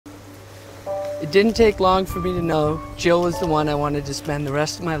It didn't take long for me to know Jill was the one I wanted to spend the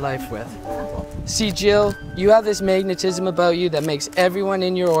rest of my life with. See, Jill, you have this magnetism about you that makes everyone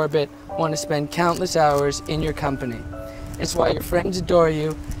in your orbit want to spend countless hours in your company. It's why your friends adore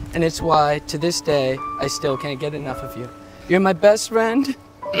you, and it's why, to this day, I still can't get enough of you. You're my best friend.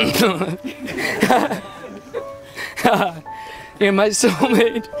 You're my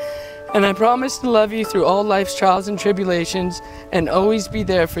soulmate, and I promise to love you through all life's trials and tribulations and always be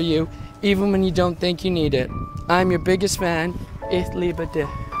there for you, even when you don't think you need it. I'm your biggest fan. Ich liebe dich.